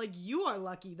know. I'm like, you are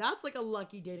lucky. That's like a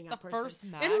lucky dating app person. The first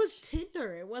match. And it was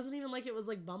Tinder. It wasn't even like it was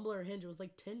like Bumble or Hinge. It was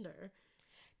like Tinder.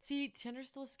 See, Tinder's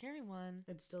still a scary one.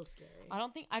 It's still scary.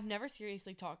 I've never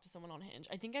seriously talked to someone on Hinge.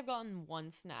 I think I've gotten one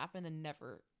Snap and then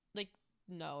never, like,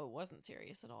 no, it wasn't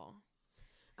serious at all.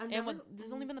 This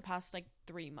has only been the past, like,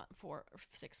 4 or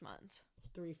 6 months.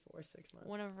 3, 4, 6 months.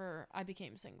 Whenever I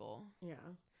became single. Yeah.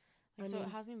 Like, so it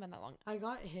hasn't even been that long. I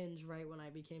got Hinge right when I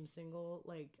became single,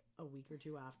 like, a week or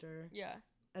two after. Yeah.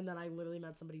 And then I literally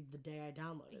met somebody the day I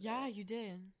downloaded it. Yeah, you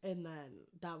did. And then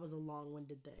that was a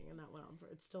long-winded thing, and that went on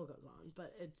it still goes on,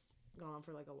 but it's gone on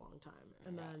for, like, a long time.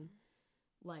 And then,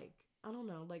 like, I don't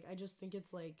know, like, I just think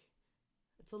it's, like,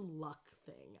 it's a luck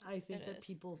thing. I think that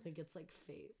people think it's, like,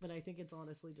 fate, but I think it's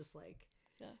honestly just, like,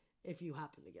 if you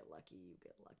happen to get lucky, you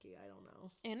get lucky. I don't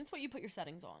know. And it's what you put your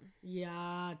settings on.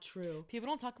 Yeah, true. People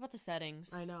don't talk about the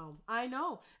settings. I know.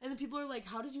 And then people are like,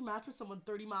 how did you match with someone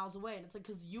 30 miles away? And it's like,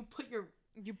 because you put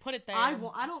it there.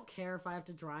 I don't care if I have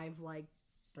to drive, like,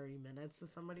 30 minutes to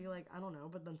somebody. Like, I don't know.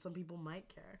 But then some people might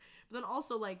care. But then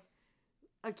also, like,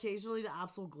 occasionally the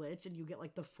apps will glitch and you get,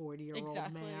 like, the 40-year-old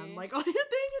man, like, on your thing.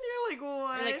 And you're like,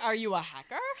 what? You're like, are you a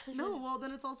hacker? No, well,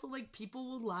 then it's also, like, people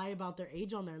will lie about their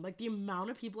age on there. Like, the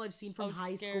amount of people I've seen from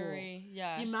high school.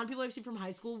 Yeah. The amount of people I've seen from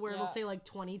high school where it'll say, like,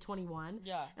 20, 21.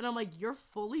 Yeah. And I'm like, you're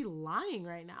fully lying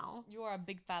right now. You are a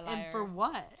big fat liar. And for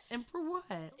what?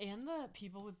 And the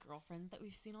people with girlfriends that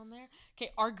we've seen on there.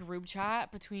 Okay, our group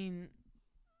chat between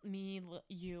me,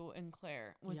 you, and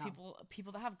Claire with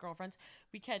people that have girlfriends.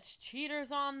 We catch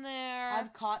cheaters on there.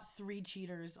 I've caught 3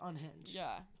 cheaters on Hinge.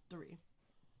 Yeah. 3.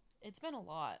 It's been a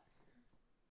lot.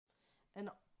 And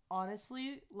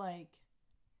honestly, like,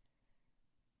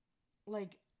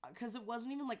 because it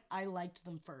wasn't even like I liked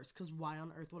them first, because why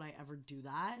on earth would I ever do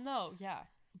that? No, yeah.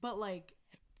 But, like,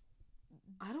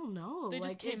 I don't know. They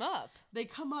just came up. They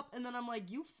come up, and then I'm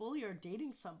like, you fully are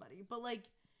dating somebody. But, like,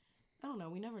 I don't know.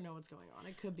 We never know what's going on.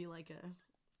 It could be like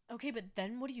a... Okay, but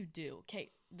then what do you do?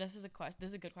 Okay, this is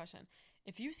a good question.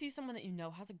 If you see someone that you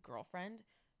know has a girlfriend,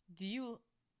 do you...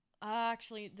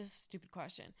 Actually, this is a stupid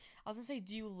question. I was going to say,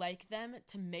 do you like them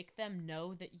to make them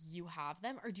know that you have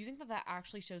them? Or do you think that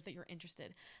actually shows that you're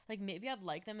interested? Like, maybe I'd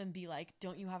like them and be like,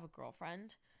 don't you have a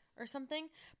girlfriend? Or something.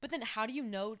 But then how do you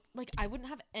know? Like, I wouldn't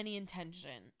have any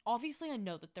intention. Obviously, I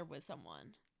know that they're with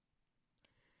someone.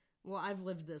 Well, I've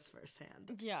lived this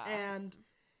firsthand. Yeah. And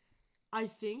I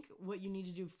think what you need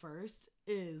to do first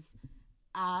is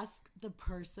ask the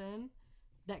person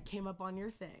that came up on your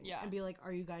thing. Yeah. And be like,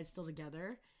 are you guys still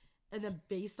together? And then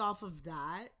based off of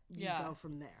that, you go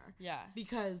from there. Yeah.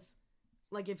 Because,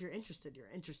 like, if you're interested, you're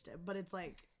interested. But it's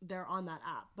like, they're on that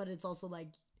app. But it's also like,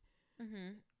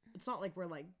 it's not like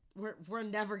we're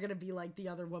never going to be like the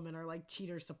other woman or like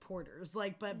cheater supporters.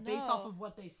 Like, but based off of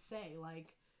what they say,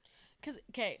 like. Because,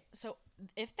 okay, so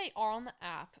if they are on the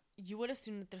app, you would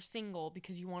assume that they're single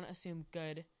because you want to assume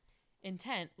good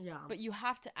intent. Yeah. But you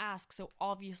have to ask, so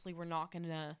obviously we're not going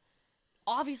to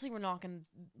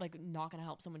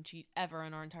help someone cheat ever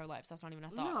in our entire lives. That's not even a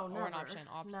thought or an option.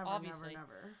 Obviously.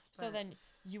 Never. So then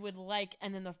you would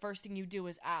and then the first thing you do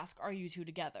is ask, are you two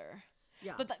together?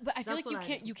 Yeah. But I feel like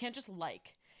you can't just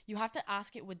like. You have to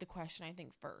ask it with the question, I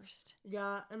think, first.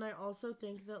 Yeah, and I also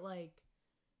think that, like,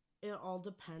 it all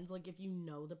depends. Like, if you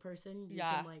know the person, you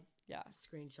can, like,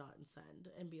 screenshot and send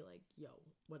and be like, yo,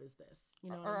 what is this? You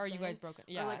know or are you guys broken?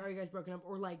 Yeah. Or, like, are you guys broken up?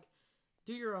 Or, like,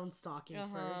 do your own stalking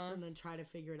first and then try to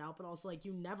figure it out. But also, like,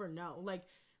 you never know. Like,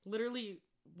 literally,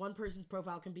 one person's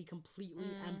profile can be completely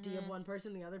empty of one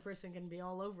person. The other person can be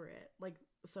all over it. Like,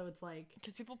 so it's like...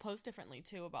 Because people post differently,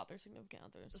 too, about their significant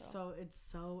others. So it's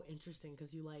so interesting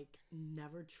because you, like,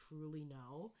 never truly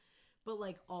know. But,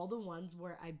 like, all the ones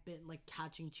where I've been, like,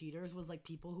 catching cheaters was, like,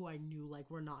 people who I knew, like,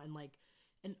 were not in, like,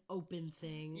 an open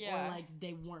thing. Yeah. Or, like,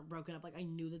 they weren't broken up. Like, I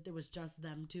knew that there was just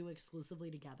them two exclusively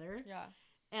together. Yeah.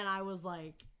 And I was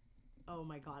like, oh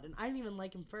my God. And I didn't even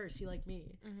like him first. He liked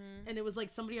me. And it was like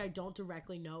somebody I don't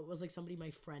directly know. It was like somebody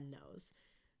my friend knows.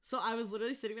 So I was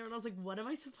literally sitting there and I was like, what am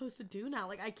I supposed to do now?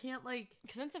 Like, I can't, like...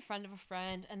 Because then it's a friend of a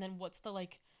friend. And then what's the,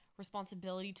 like,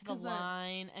 responsibility to the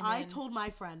line? And I told my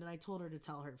friend and I told her to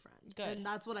tell her friend. Good. And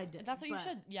that's what I did. That's what you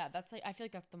should... Yeah, that's like... I feel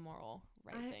like that's the moral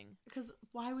thing. Because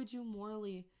why would you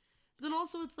morally... But then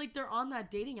also it's like they're on that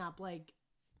dating app. Like,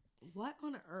 what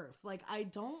on earth? Like, I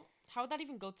don't... How would that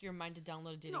even go through your mind to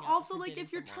download a dating app? Also, like,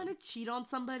 if you're trying to cheat on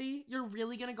somebody, you're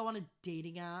really gonna go on a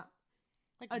dating app.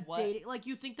 Like, what? Like,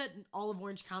 you think that all of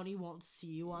Orange County won't see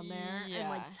you on there and,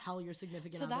 like, tell your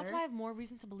significant other? So that's why I have more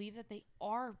reason to believe that they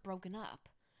are broken up.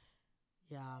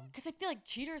 Yeah. Because I feel like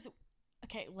cheaters...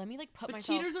 Okay, let me, like, But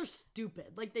myself... cheaters are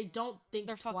stupid. Like, they don't think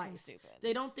They're twice. fucking stupid.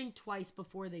 They don't think twice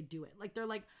before they do it. Like, they're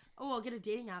like, oh, I'll get a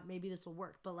dating app. Maybe this will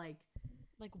work. But, like...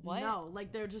 Like, what? No,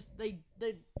 like, they're just, the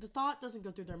thought doesn't go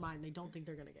through their mind. They don't think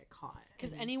they're gonna get caught.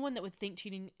 Because anyone that would think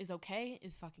cheating is okay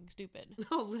is fucking stupid.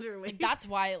 No, literally. Like, that's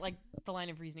why, like, the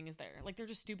line of reasoning is there. Like, they're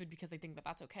just stupid because they think that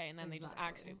that's okay, and then they just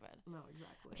act stupid. No,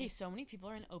 exactly. Okay, so many people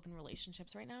are in open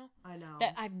relationships right now. I know.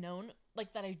 That I've known,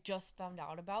 like, that I just found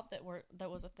out about that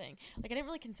was a thing. Like, I didn't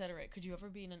really consider it. Could you ever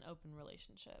be in an open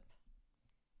relationship?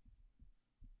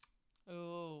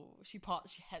 Oh, she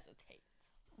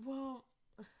hesitates. Well...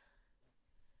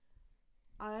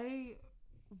 I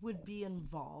would be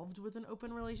involved with an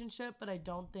open relationship, but I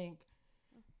don't think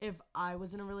if I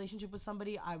was in a relationship with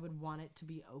somebody, I would want it to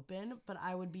be open, but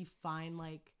I would be fine,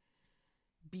 like,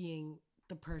 being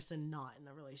the person not in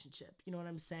the relationship. You know what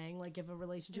I'm saying? Like, if a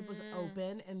relationship was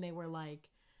open and they were like,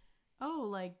 oh,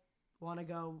 like, want to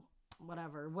go,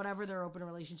 whatever their open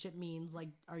relationship means, like,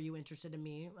 are you interested in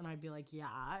me? And I'd be like, yeah,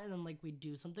 and then, like, we'd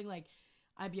do something, like,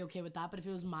 I'd be okay with that. But if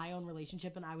it was my own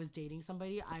relationship and I was dating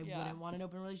somebody, I wouldn't want an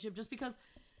open relationship, just because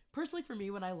personally for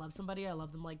me, when I love somebody, I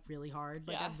love them, like, really hard,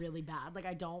 like, really bad. Like,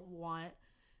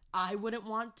 I wouldn't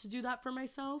want to do that for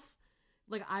myself.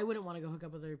 Like, I wouldn't want to go hook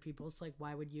up with other people. So, like,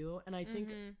 why would you? And I think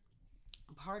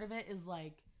part of it is,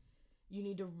 like, you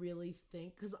need to really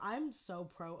think, because I'm so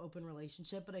pro open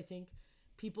relationship, but I think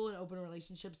people in open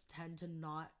relationships tend to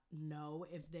not know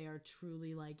if they are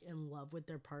truly, like, in love with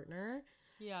their partner.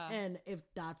 Yeah. And if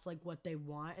that's, like, what they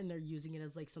want and they're using it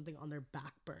as, like, something on their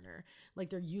back burner. Like,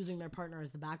 they're using their partner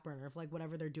as the back burner. If, like,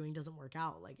 whatever they're doing doesn't work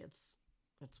out, like, it's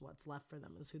what's left for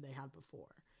them is who they had before.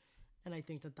 And I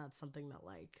think that that's something that,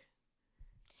 like,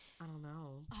 I don't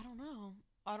know. I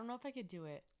don't know if I could do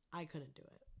it. I couldn't do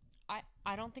it.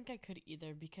 I don't think I could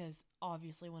either, because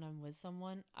obviously when I'm with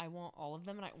someone, I want all of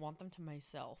them and I want them to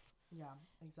myself. Yeah,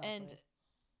 exactly. And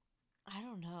I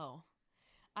don't know.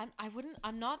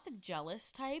 I'm not the jealous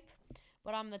type,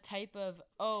 but I'm the type of,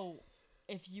 oh,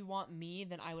 if you want me,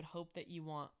 then I would hope that you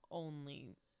want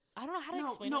only. I don't know how to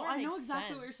explain it. No, I know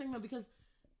exactly what you're saying, though, because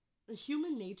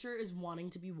human nature is wanting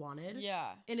to be wanted.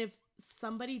 Yeah. And if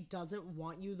somebody doesn't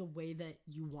want you the way that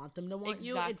you want them to want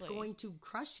you, it's going to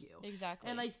crush you. Exactly.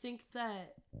 And I think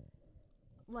that,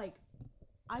 like,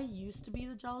 I used to be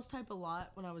the jealous type a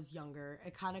lot when I was younger.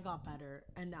 It kind of got better,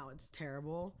 and now it's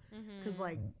terrible. Because,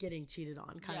 like, getting cheated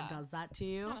on kind of does that to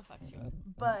you. Kind of fucks you up.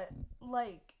 But,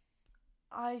 like,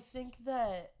 I think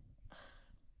that...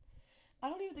 I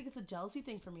don't even think it's a jealousy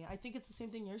thing for me. I think it's the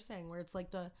same thing you're saying, where it's,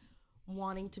 like, the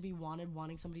wanting to be wanted,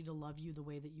 wanting somebody to love you the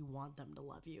way that you want them to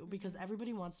love you. Because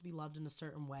everybody wants to be loved in a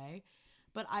certain way.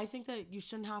 But I think that you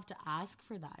shouldn't have to ask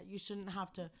for that. You shouldn't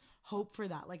have to hope for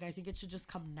that. Like, I think it should just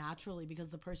come naturally, because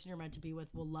the person you're meant to be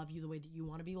with will love you the way that you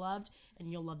want to be loved,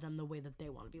 and you'll love them the way that they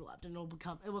want to be loved, and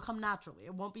it will come naturally.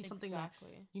 It won't be something that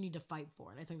you need to fight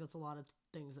for. And I think that's a lot of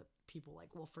things that people,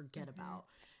 like, will forget about.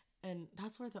 And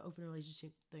that's where the open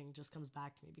relationship thing just comes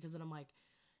back to me, because then I'm like,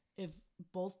 if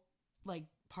both, like,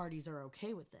 parties are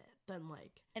okay with it, then,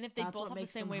 like, and if they both have the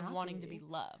same way of wanting to be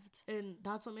loved, and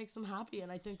that's what makes them happy.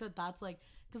 And I think that that's, like,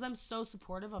 because I'm so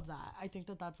supportive of that, I think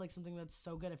that that's, like, something that's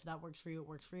so good. If that works for you, it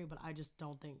works for you. But I just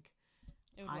don't think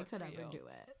I could ever do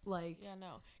it. Like, yeah,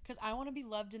 no, because I want to be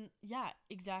loved in,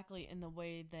 exactly, in the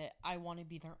way that I want to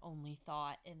be their only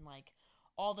thought, and, like,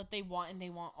 all that they want, and they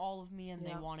want all of me, and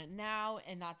they want it now,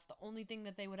 and that's the only thing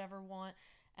that they would ever want.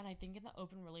 And I think in the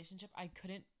open relationship, I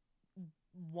couldn't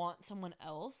want someone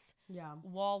else Yeah.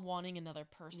 while wanting another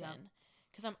person.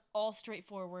 Because I'm all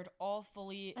straightforward, all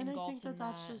fully And engulfed I think that in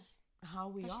that's that. just how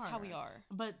we That's are. just how we are.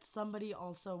 But somebody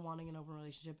also wanting an open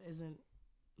relationship isn't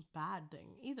a bad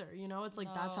thing either. You know, it's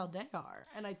like that's how they are.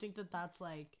 And I think that that's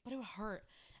like... But it would hurt.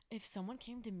 If someone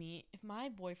came to me, if my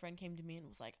boyfriend came to me and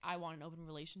was like, I want an open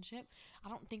relationship, I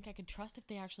don't think I could trust if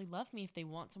they actually love me if they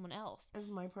want someone else. If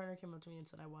my partner came up to me and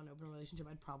said, I want an open relationship,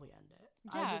 I'd probably end it.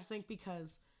 Yeah. I just think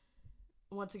because,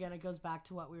 once again, it goes back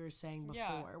to what we were saying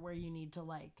before, where you need to,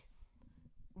 like,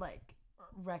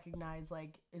 recognize,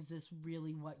 like, is this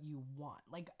really what you want?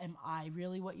 Like, am I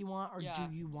really what you want, or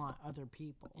do you want other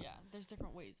people? Yeah, there's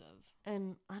different ways of...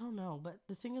 And I don't know, but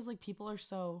the thing is, like, people are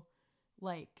so,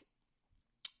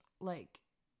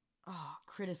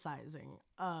 criticizing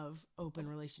of open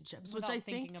relationships, which I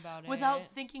think without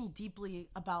thinking deeply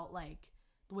about, like,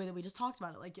 the way that we just talked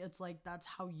about it. Like, it's like, that's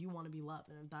how you want to be loved,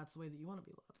 and if that's the way that you want to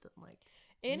be loved, then, like,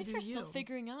 and if you're still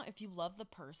figuring out if you love the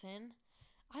person,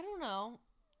 I don't know.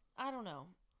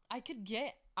 I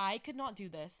could not do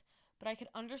this, but I could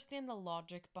understand the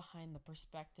logic behind the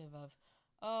perspective of,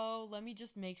 oh, let me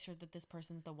just make sure that this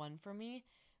person's the one for me.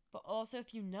 But also,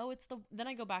 if you know it's then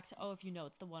I go back to, oh, if you know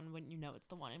it's the one, wouldn't you know it's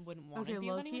the one and wouldn't want to be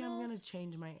with anyone else? I'm going to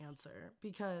change my answer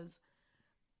because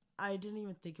I didn't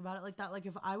even think about it like that. Like,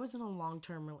 if I was in a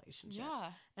long-term relationship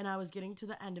and I was getting to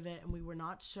the end of it and we were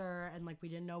not sure and, like, we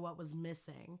didn't know what was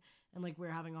missing and, like, we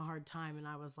were having a hard time and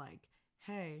I was like,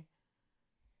 hey,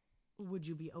 would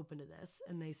you be open to this?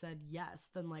 And they said yes,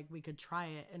 then, like, we could try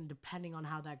it, and depending on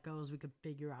how that goes, we could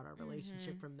figure out our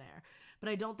relationship from there. But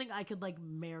I don't think I could, like,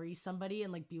 marry somebody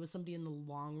and, like, be with somebody in the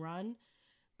long run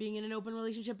being in an open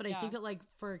relationship. But I think that, like,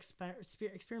 for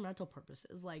experimental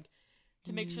purposes, like,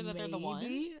 to make sure that they're the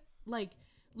one, like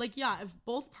if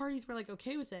both parties were, like,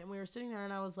 okay with it and we were sitting there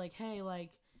and I was like, hey,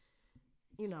 like,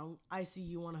 you know, I see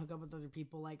you want to hook up with other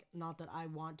people. Like, not that I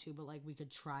want to, but, like, we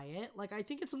could try it. Like, I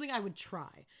think it's something I would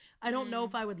try. I don't know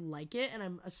if I would like it, and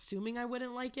I'm assuming I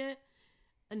wouldn't like it.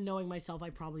 And knowing myself, I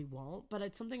probably won't. But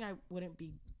it's something I wouldn't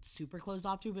be super closed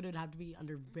off to, but it would have to be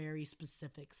under very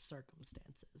specific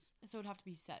circumstances. So it would have to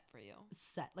be set for you.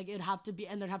 Set. Like, it'd have to be,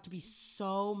 and there'd have to be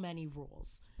so many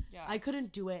rules. Yeah. I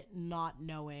couldn't do it not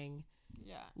knowing,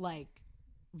 like,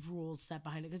 rules set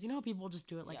behind it, because you know how people just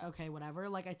do it like okay, whatever.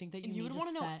 Like, I think that you would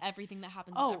want to know everything that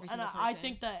happens with every single person. I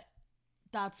think that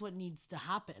that's what needs to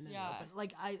happen.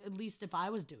 Like, at least if I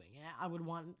was doing it, I would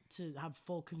want to have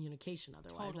full communication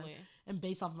otherwise. Totally. And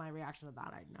based off of my reaction to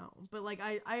that, I'd know. But, like,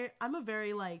 I'm a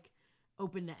very, like,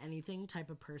 open to anything type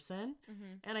of person.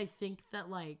 And I think that,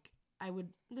 like,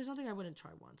 there's nothing I wouldn't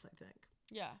try once, I think.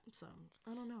 Yeah. So,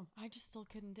 I don't know. I just still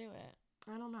couldn't do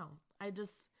it. I don't know. I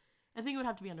think it would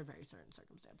have to be under very certain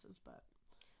circumstances, but...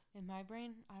 In my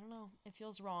brain, I don't know. It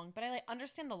feels wrong. But I, like,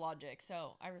 understand the logic,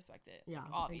 so I respect it. Yeah, like,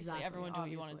 obviously. Exactly, everyone do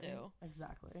what you want to do.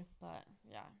 Exactly. But,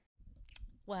 yeah.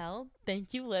 Well,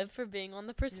 thank you, Liv, for being on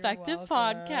the Perspective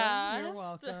Podcast. You're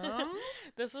welcome.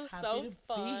 This was Happy so to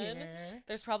fun. Be here.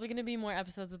 There's probably going to be more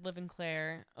episodes with Liv and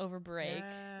Claire over break.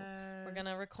 Yes. We're going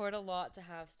to record a lot to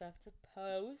have stuff to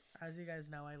post. As you guys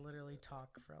know, I literally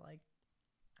talk for, like,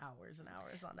 hours and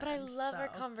hours on end. But I love our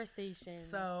conversations.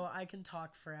 So I can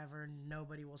talk forever.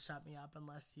 Nobody will shut me up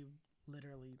unless you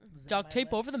literally duct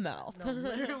tape over the mouth. No,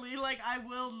 literally, like, I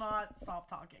will not stop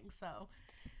talking. So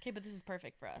okay, but this is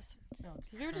perfect for us. No,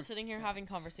 because we were just sitting here having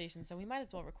conversations, so we might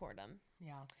as well record them.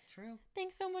 Yeah, true.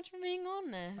 Thanks so much for being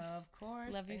on this. Of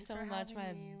course. Love you so much,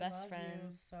 my best friend.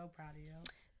 You. So proud of you.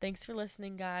 Thanks for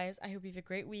listening, guys. I hope you have a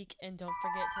great week, and don't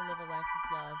forget to live a life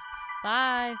of love.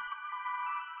 Bye.